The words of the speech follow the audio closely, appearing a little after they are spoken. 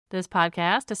This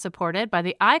podcast is supported by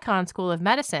the Icahn School of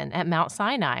Medicine at Mount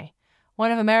Sinai, one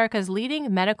of America's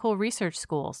leading medical research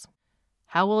schools.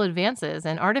 How will advances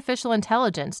in artificial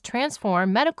intelligence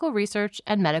transform medical research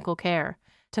and medical care?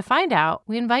 To find out,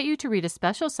 we invite you to read a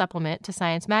special supplement to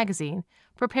Science Magazine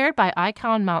prepared by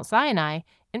Icahn Mount Sinai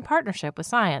in partnership with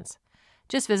Science.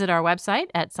 Just visit our website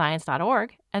at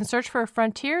science.org and search for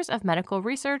Frontiers of Medical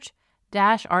Research -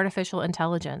 Artificial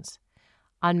Intelligence.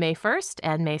 On May 1st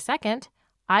and May 2nd,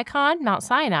 Icahn Mount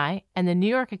Sinai and the New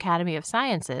York Academy of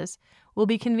Sciences will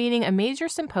be convening a major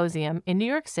symposium in New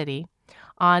York City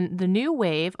on the new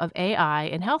wave of AI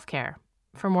in healthcare.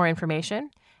 For more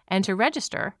information and to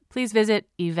register, please visit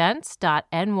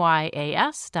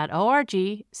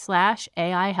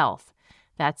events.nyas.org/AI Health.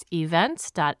 That's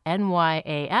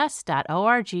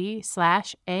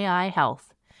events.nyas.org/AI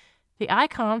Health. The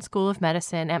Icahn School of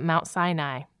Medicine at Mount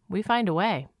Sinai. We find a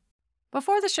way.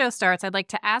 Before the show starts, I'd like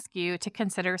to ask you to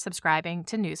consider subscribing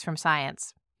to News from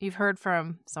Science. You've heard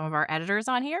from some of our editors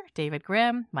on here, David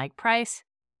Grimm, Mike Price.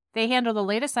 They handle the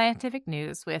latest scientific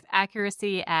news with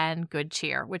accuracy and good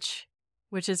cheer, which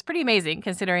is pretty amazing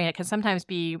considering it can sometimes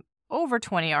be over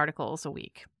 20 articles a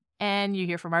week. And you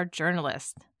hear from our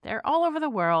journalists. They're all over the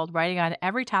world writing on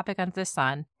every topic under the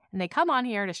sun, and they come on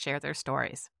here to share their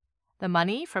stories. The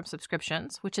money from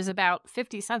subscriptions, which is about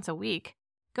 50 cents a week,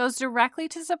 goes directly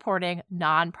to supporting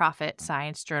nonprofit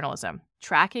science journalism,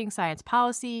 tracking science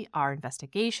policy, our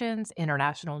investigations,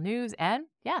 international news, and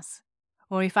yes,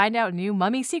 when we find out new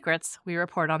mummy secrets, we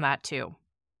report on that too.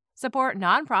 Support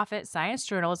nonprofit science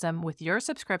journalism with your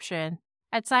subscription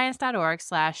at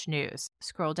science.org/news.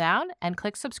 Scroll down and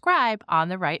click subscribe on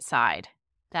the right side.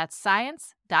 That's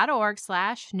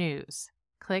science.org/news.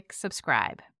 Click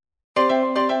subscribe.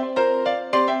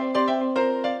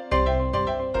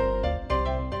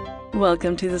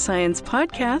 Welcome to the Science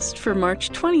Podcast for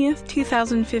March 20th,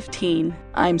 2015.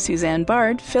 I'm Susanne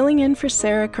Bard, filling in for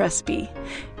Sarah Crespi.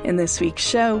 In this week's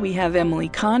show, we have Emily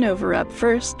Conover up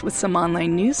first with some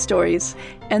online news stories,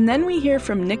 and then we hear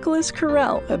from Nikolaus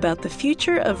Correll about the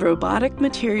future of robotic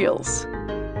materials.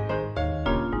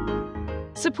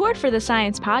 Support for the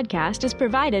Science Podcast is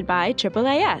provided by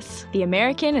AAAS, the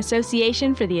American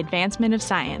Association for the Advancement of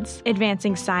Science,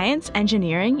 advancing science,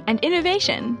 engineering, and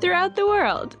innovation throughout the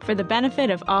world for the benefit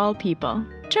of all people.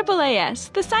 AAAS,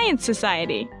 the Science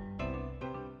Society.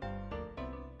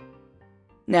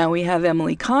 Now we have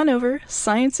Emily Conover,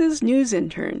 Science's news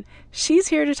intern. She's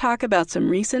here to talk about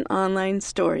some recent online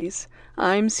stories.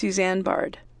 I'm Susanne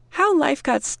Bard. How life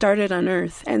got started on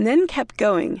Earth and then kept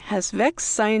going has vexed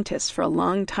scientists for a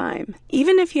long time.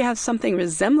 Even if you have something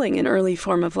resembling an early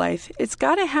form of life, it's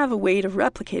got to have a way to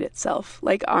replicate itself,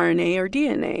 like RNA or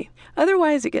DNA.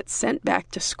 Otherwise, it gets sent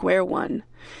back to square one.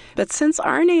 But since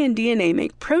RNA and DNA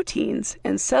make proteins,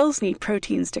 and cells need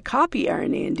proteins to copy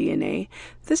RNA and DNA,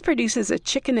 this produces a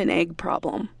chicken and egg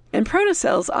problem. And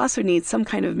protocells also need some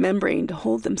kind of membrane to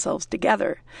hold themselves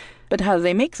together. But how do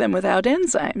they make them without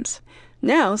enzymes?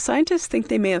 Now, scientists think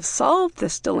they may have solved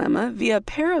this dilemma via a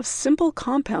pair of simple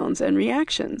compounds and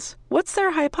reactions. What's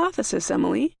their hypothesis,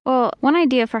 Emily? Well, one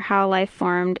idea for how life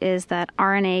formed is that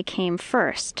RNA came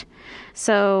first.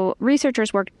 So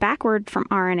researchers worked backward from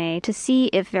RNA to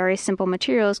see if very simple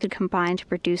materials could combine to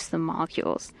produce the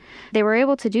molecules. They were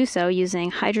able to do so using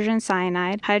hydrogen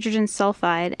cyanide, hydrogen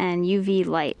sulfide, and UV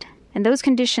light. And those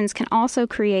conditions can also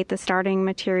create the starting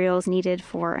materials needed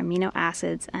for amino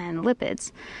acids and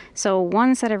lipids. So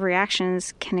one set of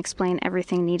reactions can explain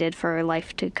everything needed for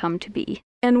life to come to be.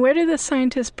 And where do the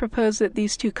scientists propose that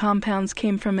these two compounds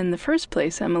came from in the first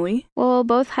place, Emily? Well,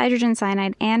 both hydrogen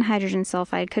cyanide and hydrogen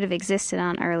sulfide could have existed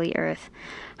on early Earth.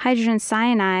 Hydrogen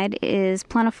cyanide is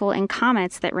plentiful in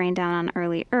comets that rain down on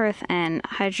early Earth, and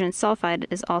hydrogen sulfide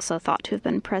is also thought to have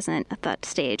been present at that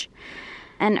stage.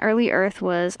 And early Earth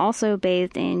was also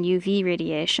bathed in UV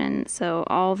radiation, so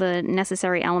all the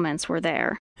necessary elements were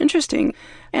there. Interesting.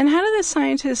 And how do the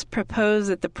scientists propose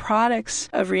that the products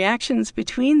of reactions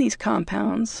between these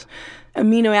compounds,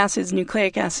 amino acids,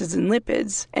 nucleic acids, and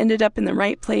lipids, ended up in the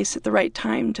right place at the right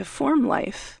time to form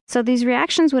life? So these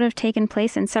reactions would have taken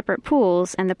place in separate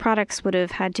pools, and the products would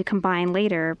have had to combine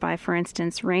later by, for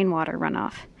instance, rainwater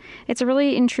runoff. It's a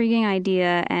really intriguing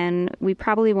idea, and we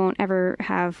probably won't ever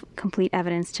have complete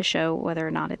evidence to show whether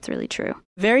or not it's really true.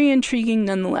 Very intriguing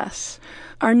nonetheless.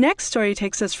 Our next story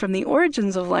takes us from the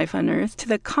origins of life on Earth to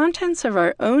the contents of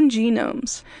our own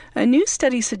genomes. A new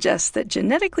study suggests that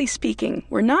genetically speaking,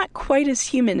 we're not quite as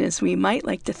human as we might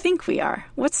like to think we are.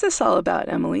 What's this all about,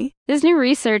 Emily? This new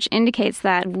research indicates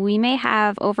that we may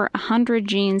have over 100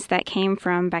 genes that came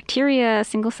from bacteria,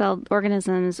 single-celled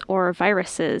organisms, or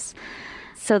viruses.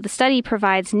 So the study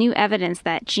provides new evidence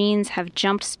that genes have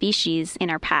jumped species in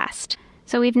our past.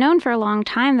 So we've known for a long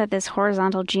time that this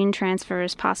horizontal gene transfer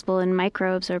is possible in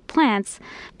microbes or plants,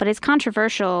 but it's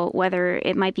controversial whether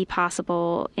it might be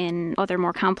possible in other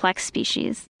more complex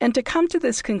species. And to come to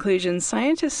this conclusion,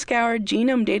 scientists scoured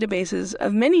genome databases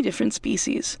of many different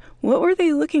species. What were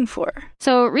they looking for?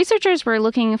 So researchers were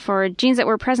looking for genes that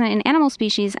were present in animal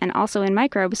species and also in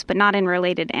microbes, but not in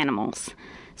related animals.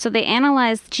 So they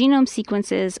analyzed genome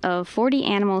sequences of 40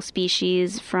 animal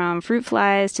species, from fruit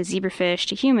flies to zebrafish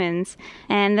to humans,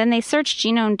 and then they searched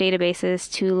genome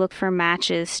databases to look for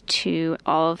matches to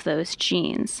all of those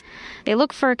genes. They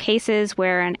looked for cases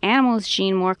where an animal's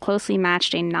gene more closely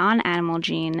matched a non-animal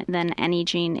gene than any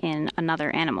gene in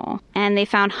another animal. And they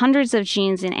found hundreds of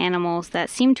genes in animals that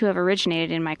seemed to have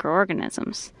originated in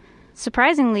microorganisms.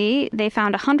 Surprisingly, they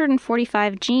found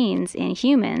 145 genes in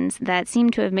humans that seem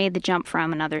to have made the jump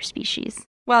from another species.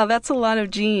 Wow, that's a lot of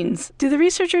genes. Do the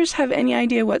researchers have any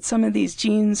idea what some of these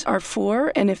genes are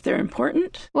for and if they're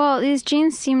important? Well, these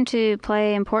genes seem to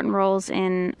play important roles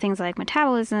in things like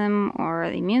metabolism or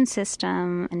the immune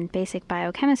system and basic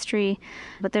biochemistry,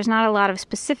 but there's not a lot of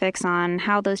specifics on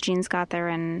how those genes got there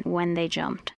and when they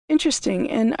jumped. Interesting.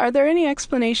 And are there any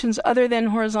explanations other than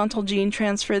horizontal gene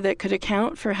transfer that could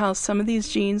account for how some of these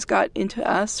genes got into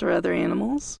us or other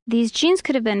animals? These genes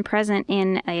could have been present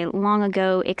in a long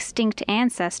ago extinct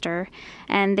ancestor,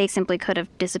 and they simply could have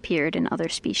disappeared in other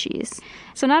species.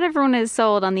 So not everyone is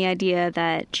sold on the idea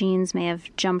that genes may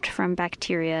have jumped from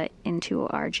bacteria into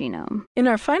our genome. In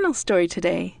our final story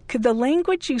today, could the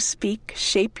language you speak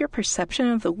shape your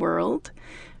perception of the world?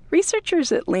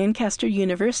 Researchers at Lancaster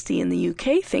University in the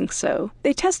UK think so.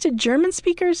 They tested German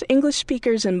speakers, English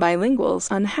speakers, and bilinguals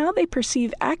on how they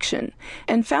perceive action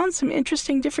and found some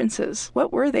interesting differences.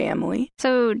 What were they, Emily?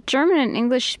 So German and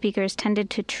English speakers tended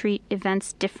to treat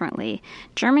events differently.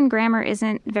 German grammar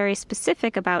isn't very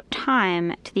specific about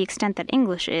time to the extent that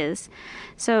English is.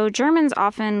 So Germans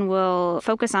often will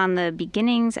focus on the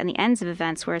beginnings and the ends of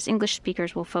events, whereas English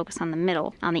speakers will focus on the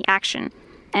middle, on the action.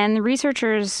 And the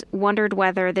researchers wondered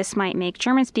whether this might make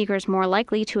German speakers more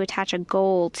likely to attach a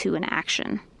goal to an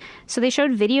action. So they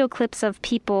showed video clips of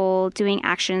people doing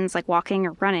actions like walking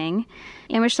or running,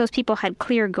 in which those people had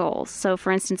clear goals. So,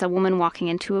 for instance, a woman walking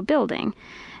into a building,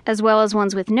 as well as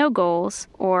ones with no goals,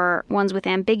 or ones with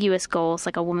ambiguous goals,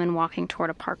 like a woman walking toward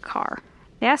a parked car.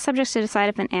 They asked subjects to decide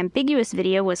if an ambiguous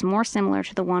video was more similar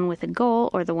to the one with a goal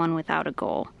or the one without a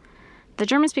goal. The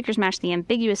German speakers matched the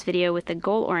ambiguous video with the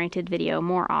goal-oriented video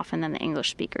more often than the English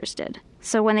speakers did.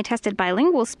 So when they tested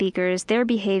bilingual speakers, their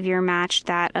behavior matched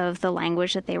that of the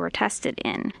language that they were tested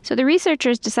in. So the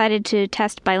researchers decided to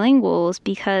test bilinguals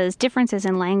because differences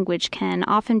in language can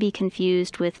often be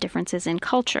confused with differences in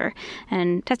culture,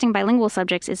 and testing bilingual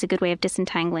subjects is a good way of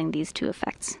disentangling these two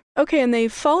effects. Okay, and they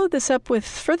followed this up with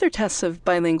further tests of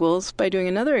bilinguals by doing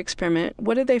another experiment.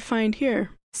 What did they find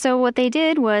here? So what they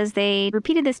did was they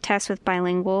repeated this test with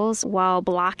bilinguals while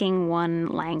blocking one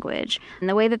language. And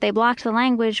the way that they blocked the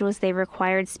language was they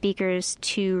required speakers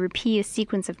to repeat a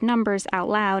sequence of numbers out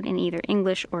loud in either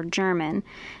English or German.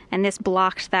 And this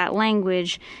blocked that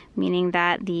language, meaning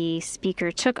that the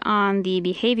speaker took on the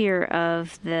behavior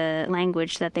of the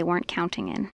language that they weren't counting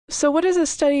in. So what does the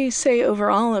study say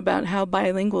overall about how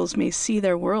bilinguals may see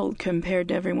their world compared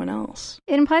to everyone else?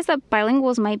 It implies that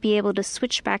bilinguals might be able to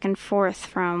switch back and forth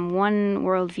from one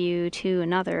worldview to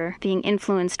another, being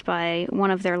influenced by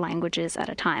one of their languages at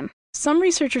a time. Some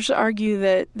researchers argue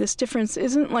that this difference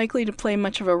isn't likely to play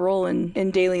much of a role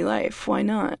in daily life. Why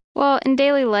not? Well, in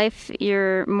daily life,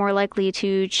 you're more likely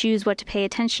to choose what to pay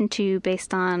attention to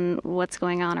based on what's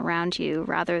going on around you,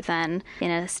 rather than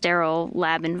in a sterile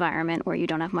lab environment where you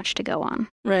don't have much to go on.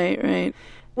 Right.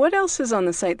 What else is on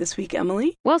the site this week,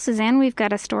 Emily? Well, Suzanne, we've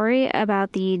got a story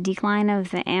about the decline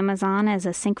of the Amazon as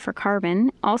a sink for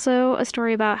carbon. Also, a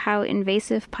story about how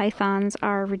invasive pythons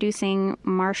are reducing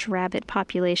marsh rabbit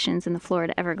populations in the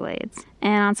Florida Everglades.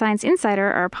 And on Science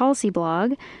Insider, our policy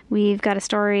blog, we've got a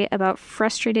story about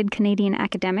frustrated Canadian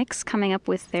academics coming up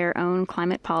with their own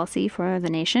climate policy for the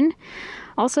nation.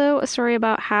 Also, a story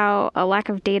about how a lack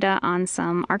of data on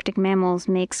some Arctic mammals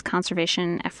makes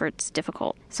conservation efforts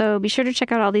difficult. So be sure to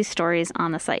check out all these stories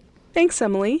on the site. Thanks,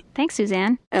 Emily. Thanks,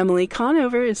 Suzanne. Emily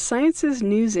Conover is Science's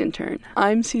news intern.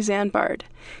 I'm Susanne Bard.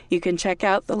 You can check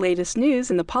out the latest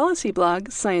news in the policy blog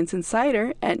Science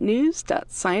Insider at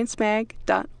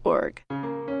news.sciencemag.org.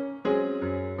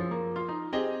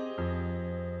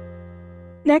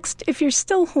 Next, if you're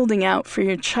still holding out for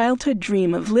your childhood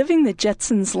dream of living the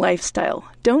Jetsons lifestyle,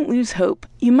 don't lose hope.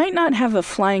 You might not have a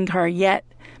flying car yet,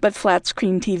 But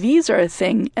flat-screen TVs are a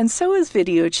thing, and so is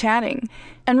video chatting.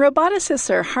 And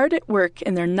roboticists are hard at work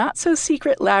in their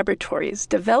not-so-secret laboratories,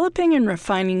 developing and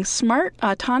refining smart,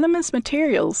 autonomous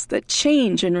materials that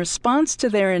change in response to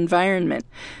their environment.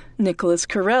 Nikolaus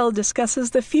Correll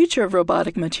discusses the future of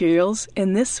robotic materials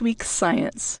in this week's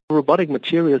Science. Robotic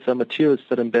materials are materials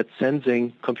that embed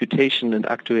sensing, computation, and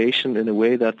actuation in a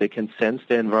way that they can sense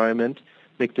their environment,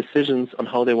 make decisions on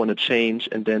how they want to change,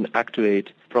 and then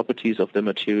actuate properties of the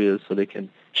material so they can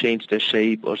change their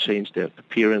shape or change their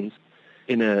appearance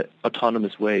in an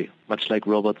autonomous way, much like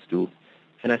robots do.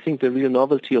 And I think the real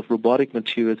novelty of robotic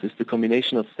materials is the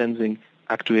combination of sensing,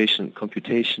 actuation,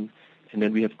 computation, and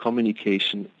then we have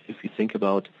communication if you think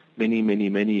about many, many,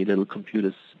 many little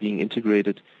computers being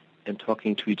integrated and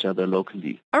talking to each other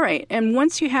locally. All right, and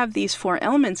once you have these four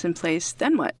elements in place,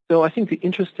 then what? So I think the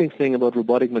interesting thing about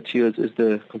robotic materials is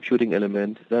the computing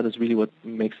element. That is really what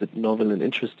makes it novel and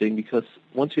interesting, because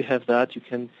once you have that, you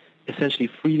can essentially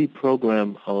freely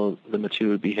program how the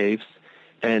material behaves,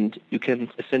 and you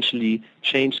can essentially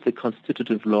change the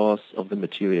constitutive laws of the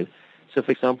material. So,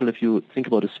 for example, if you think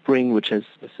about a spring, which has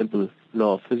a simple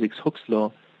law of physics, Hooke's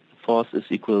law, force is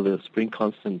equal to the spring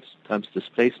constant times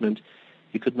displacement,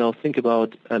 you could now think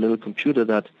about a little computer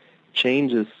that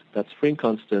changes that spring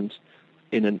constant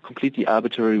in a completely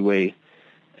arbitrary way.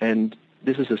 And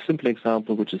this is a simple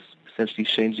example, which is essentially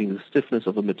changing the stiffness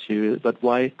of a material. But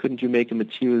why couldn't you make a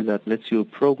material that lets you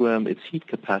program its heat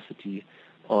capacity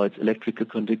or its electrical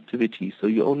conductivity? So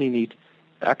you only need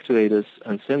actuators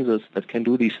and sensors that can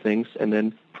do these things, and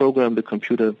then program the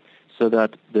computer so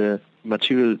that the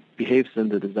material behaves in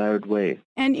the desired way.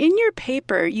 And in your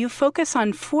paper, you focus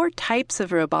on 4 types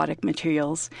of robotic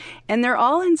materials, and they're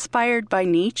all inspired by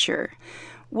nature.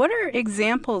 What are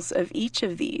examples of each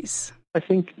of these? I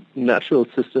think natural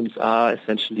systems are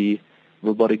essentially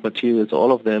robotic materials.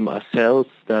 All of them are cells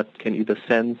that can either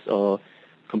sense or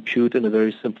compute in a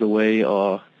very simple way,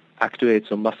 or actuate,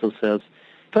 so muscle cells.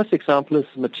 First example is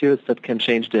materials that can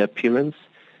change their appearance.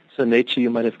 So in nature you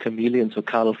might have chameleons or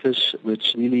cuttlefish,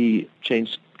 which really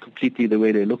change completely the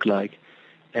way they look like.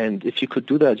 And if you could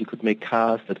do that, you could make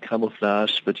cars that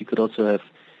camouflage, but you could also have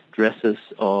dresses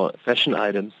or fashion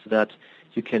items that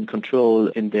you can control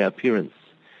in their appearance.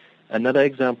 Another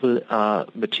example are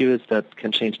materials that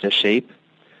can change their shape.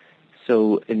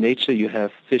 So in nature you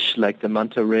have fish like the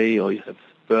manta ray, or you have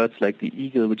birds like the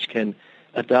eagle, which can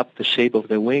adapt the shape of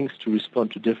their wings to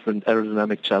respond to different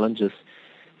aerodynamic challenges.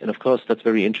 And of course, that's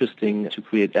very interesting to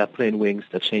create airplane wings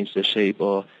that change their shape,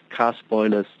 or car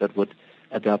spoilers that would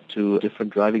adapt to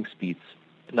different driving speeds.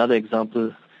 Another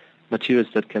example, materials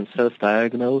that can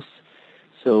self-diagnose.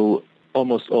 So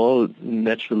almost all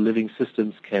natural living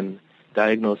systems can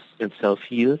diagnose and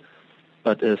self-heal.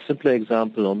 But a simpler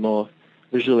example, or more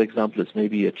visual example, is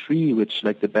maybe a tree, which,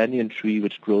 like the banyan tree,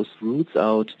 which grows roots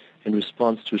out in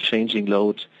response to changing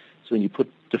load. So when you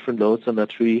put different loads on that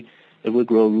tree, it will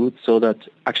grow roots so that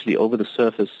actually over the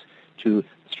surface to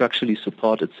structurally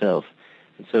support itself.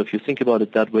 And so if you think about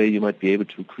it that way, you might be able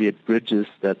to create bridges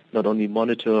that not only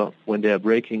monitor when they are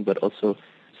breaking, but also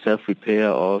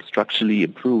self-repair or structurally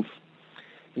improve.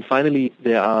 And finally,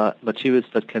 there are materials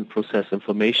that can process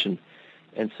information.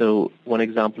 And so one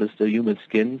example is the human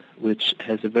skin, which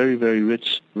has a very, very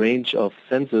rich range of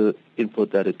sensor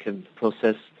input that it can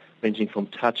process, ranging from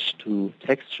touch to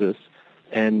textures.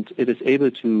 And it is able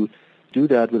to do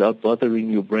that without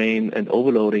bothering your brain and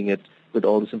overloading it with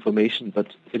all this information, but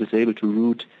it is able to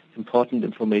route important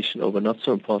information over not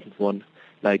so important one.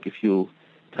 Like if you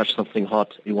touch something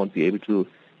hot, you won't be able to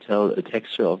tell the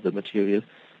texture of the material.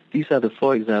 These are the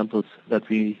 4 examples that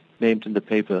we named in the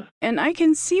paper. And I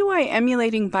can see why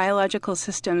emulating biological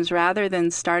systems rather than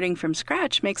starting from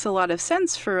scratch makes a lot of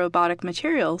sense for robotic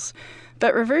materials.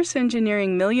 But reverse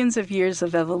engineering millions of years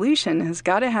of evolution has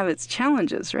got to have its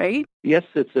challenges, right? Yes,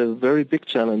 it's a very big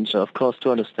challenge, of course,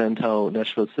 to understand how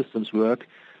natural systems work.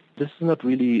 This is not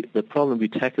really the problem we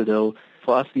tackle, though.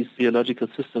 For us, these biological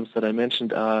systems that I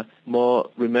mentioned are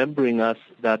more remembering us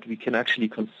that we can actually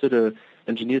consider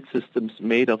engineered systems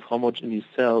made of homogeneous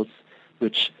cells,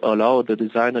 which allow the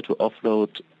designer to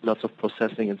offload lots of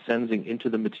processing and sensing into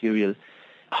the material.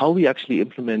 How we actually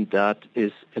implement that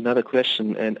is another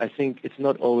question, and I think it's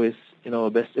not always in our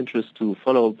best interest to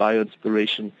follow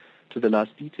bio-inspiration to the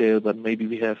last detail, but maybe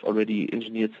we have already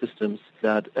engineered systems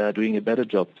that are doing a better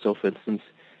job. So, for instance,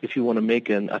 if you want to make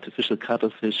an artificial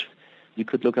cuttlefish, you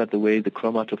could look at the way the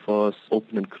chromatophores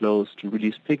open and close to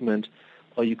release pigment,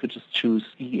 or you could just choose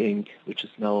e-ink, which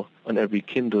is now on every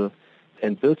Kindle,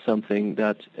 and build something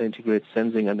that integrates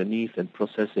sensing underneath and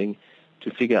processing to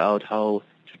figure out how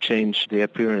to change the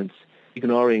appearance.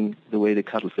 ignoring the way the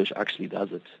cuttlefish actually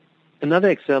does it. Another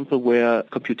example where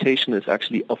computation is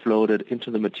actually offloaded into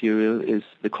the material is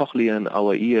the cochlea in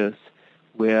our ears,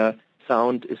 where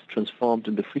sound is transformed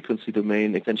in the frequency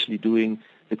domain, essentially doing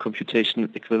the computation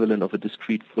equivalent of a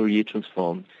discrete Fourier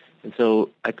transform. And so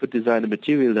I could design a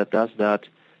material that does that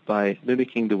by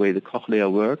mimicking the way the cochlea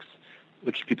works,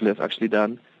 which people have actually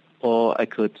done, or I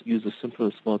could use a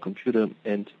simple small computer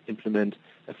and implement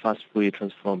a fast Fourier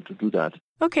transform to do that.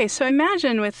 Okay, so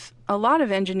imagine with a lot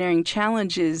of engineering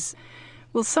challenges,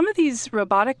 will some of these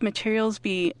robotic materials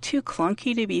be too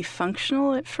clunky to be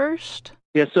functional at first?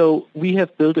 Yeah, so we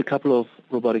have built a couple of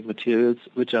robotic materials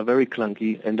which are very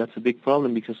clunky, and that's a big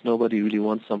problem because nobody really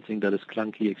wants something that is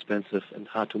clunky, expensive, and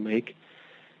hard to make.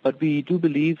 But we do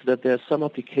believe that there are some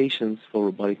applications for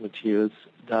robotic materials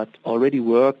that already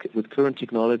work with current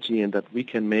technology and that we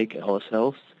can make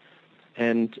ourselves.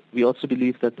 And we also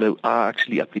believe that there are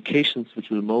actually applications which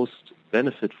will most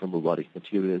benefit from robotic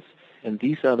materials. And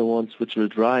these are the ones which will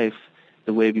drive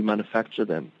the way we manufacture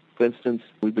them. For instance,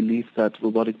 we believe that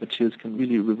robotic materials can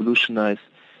really revolutionize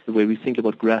the way we think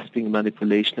about grasping and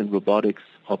manipulation in robotics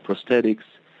or prosthetics,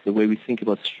 the way we think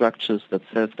about structures that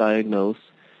self-diagnose,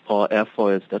 or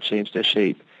airfoils that change their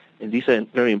shape. And these are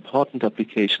very important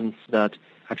applications that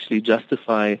actually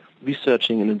justify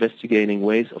researching and investigating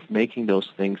ways of making those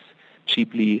things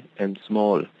cheaply and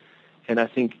small. And I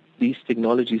think these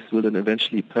technologies will then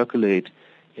eventually percolate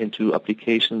into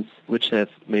applications which have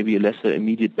maybe a lesser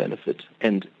immediate benefit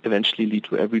and eventually lead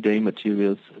to everyday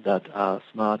materials that are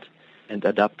smart and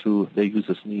adapt to their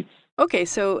users' needs. Okay,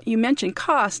 so you mentioned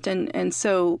cost, and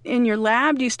so in your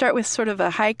lab, do you start with sort of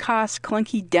a high-cost,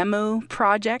 clunky demo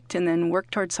project and then work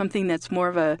towards something that's more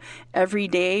of a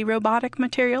everyday robotic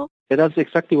material? Yeah, that's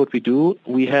exactly what we do.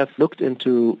 We have looked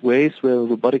into ways where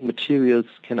robotic materials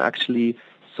can actually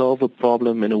solve a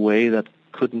problem in a way that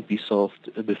couldn't be solved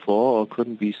before or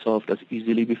couldn't be solved as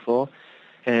easily before.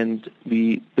 And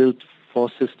we built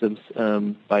 4 systems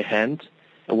by hand.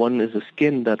 One is a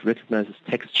skin that recognizes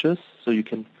textures, so you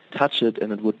can touch it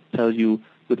and it would tell you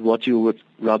with what you would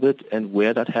rub it and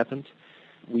where that happened.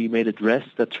 We made a dress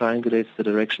that triangulates the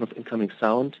direction of incoming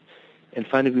sound. And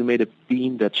finally, we made a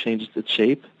beam that changes its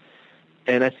shape.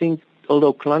 And I think,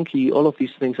 although clunky, all of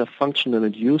these things are functional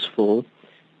and useful,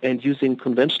 and using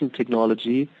conventional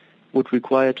technology would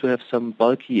require to have some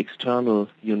bulky external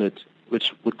unit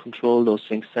which would control those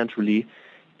things centrally.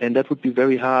 And that would be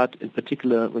very hard, in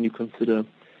particular when you consider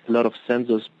a lot of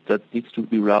sensors that needs to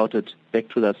be routed back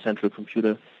to that central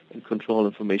computer and control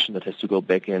information that has to go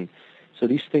back in. So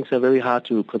these things are very hard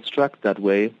to construct that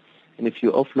way. And if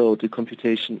you offload the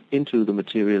computation into the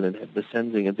material and have the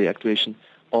sensing and the actuation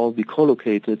all be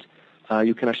co-located,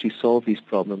 you can actually solve these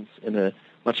problems in a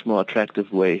much more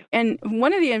attractive way. And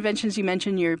one of the inventions you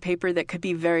mentioned in your paper that could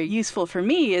be very useful for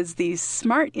me is these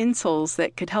smart insoles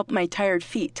that could help my tired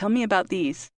feet. Tell me about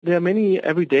these. There are many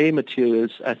everyday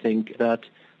materials, I think, that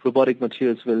robotic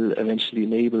materials will eventually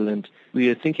enable, and we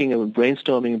are thinking and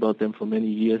brainstorming about them for many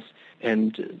years.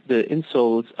 And the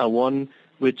insoles are one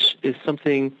which is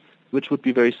something which would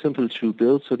be very simple to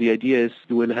build. So the idea is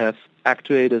you will have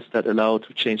actuators that allow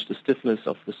to change the stiffness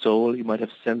of the sole. You might have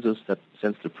sensors that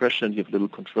sense the pressure, and you have little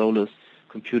controllers,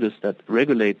 computers that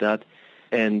regulate that.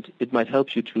 And it might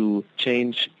help you to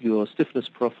change your stiffness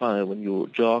profile when you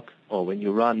jog or when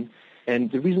you run.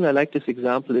 And the reason I like this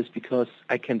example is because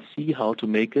I can see how to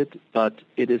make it, but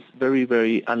it is very,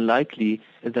 very unlikely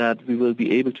that we will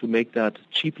be able to make that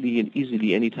cheaply and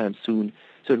easily anytime soon.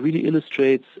 So it really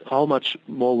illustrates how much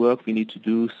more work we need to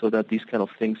do so that these kind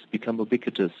of things become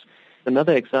ubiquitous.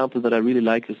 Another example that I really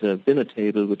like is a dinner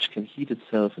table which can heat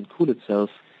itself and cool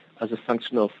itself as a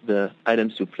function of the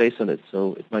items you place on it.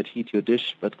 So it might heat your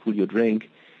dish but cool your drink.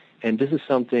 And this is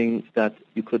something that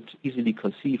you could easily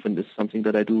conceive, and this is something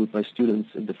that I do with my students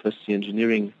in the first-year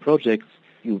engineering projects.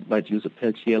 You might use a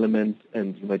Peltier element,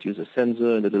 and you might use a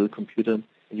sensor and a little computer,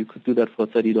 and you could do that for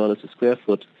 $30 a square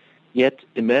foot. Yet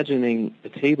imagining a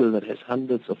table that has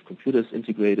hundreds of computers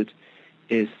integrated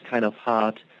is kind of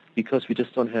hard because we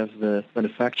just don't have the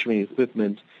manufacturing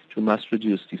equipment to mass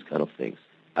produce these kind of things.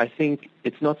 I think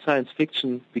it's not science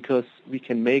fiction because we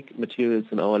can make materials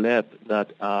in our lab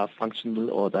that are functional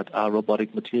or that are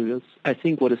robotic materials. I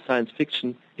think what is science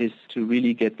fiction is to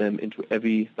really get them into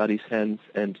everybody's hands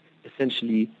and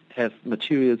essentially have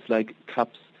materials like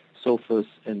cups, sofas,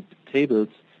 and tables,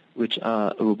 which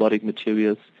are robotic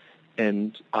materials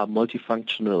and are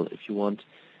multifunctional, if you want,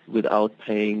 without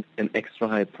paying an extra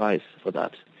high price for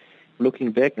that.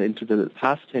 Looking back into the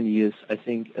past 10 years, I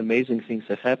think amazing things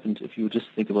have happened. If you just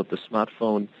think about the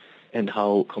smartphone and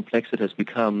how complex it has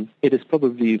become, it is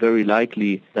probably very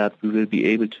likely that we will be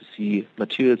able to see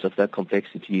materials of that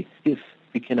complexity if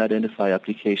we can identify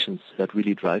applications that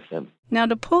really drive them. Now,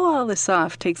 to pull all this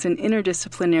off takes an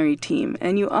interdisciplinary team,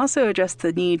 and you also address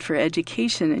the need for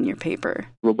education in your paper.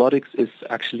 Robotics is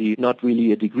actually not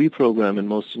really a degree program in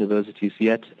most universities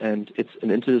yet, and it's an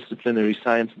interdisciplinary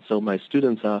science, and so my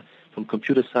students are from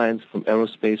computer science, from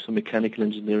aerospace, from mechanical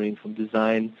engineering, from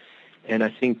design, and I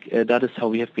think that is how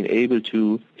we have been able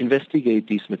to investigate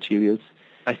these materials.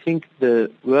 I think the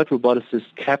word roboticist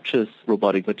captures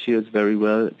robotic materials very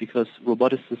well because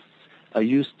roboticists are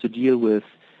used to deal with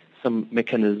some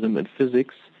mechanism and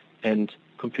physics and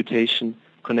computation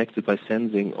connected by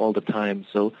sensing all the time.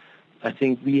 So I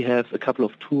think we have a couple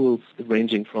of tools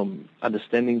ranging from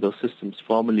understanding those systems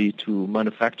formally to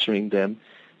manufacturing them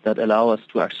that allow us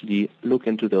to actually look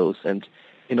into those. And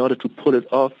in order to pull it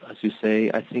off, as you say,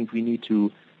 I think we need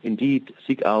to indeed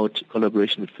seek out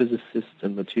collaboration with physicists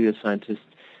and material scientists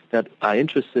that are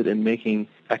interested in making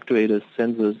actuators,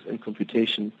 sensors, and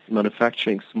computation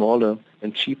manufacturing smaller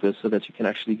and cheaper so that you can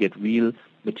actually get real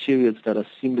materials that are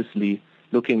seamlessly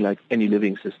looking like any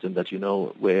living system that you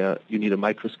know, where you need a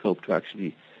microscope to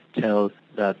actually tell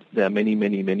that there are many,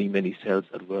 many, many, many cells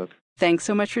at work. Thanks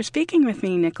so much for speaking with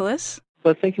me, Nikolaus.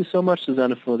 Well, thank you so much,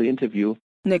 Susanne, for the interview.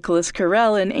 Nikolaus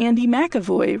Correll and Andy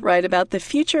McAvoy write about the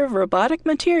future of robotic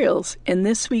materials in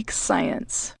this week's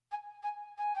Science.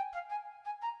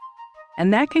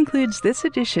 And that concludes this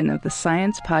edition of the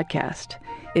Science Podcast.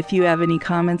 If you have any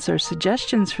comments or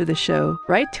suggestions for the show,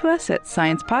 write to us at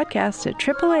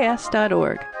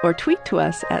sciencepodcast@AAAS.org or tweet to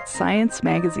us at Science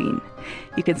Magazine.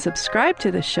 You can subscribe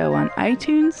to the show on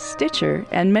iTunes, Stitcher,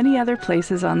 and many other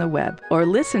places on the web, or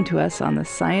listen to us on the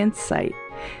Science site.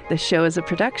 The show is a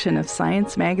production of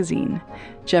Science Magazine.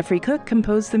 Jeffrey Cook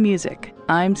composed the music.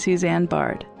 I'm Susanne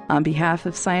Bard. On behalf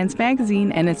of Science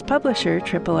Magazine and its publisher,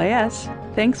 AAAS,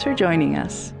 thanks for joining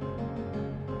us.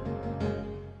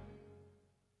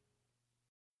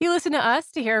 You listen to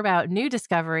us to hear about new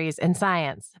discoveries in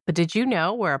science. But did you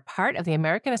know we're a part of the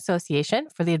American Association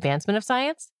for the Advancement of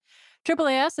Science?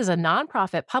 AAAS is a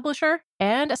nonprofit publisher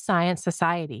and a science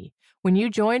society. When you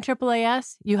join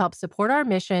AAAS, you help support our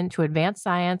mission to advance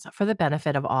science for the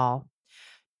benefit of all.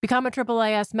 Become a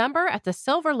AAAS member at the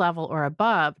silver level or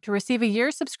above to receive a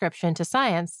year's subscription to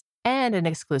science and an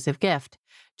exclusive gift.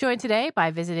 Join today by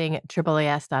visiting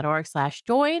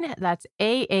AAAS.org/join. That's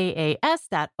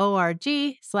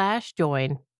AAAS.org/join.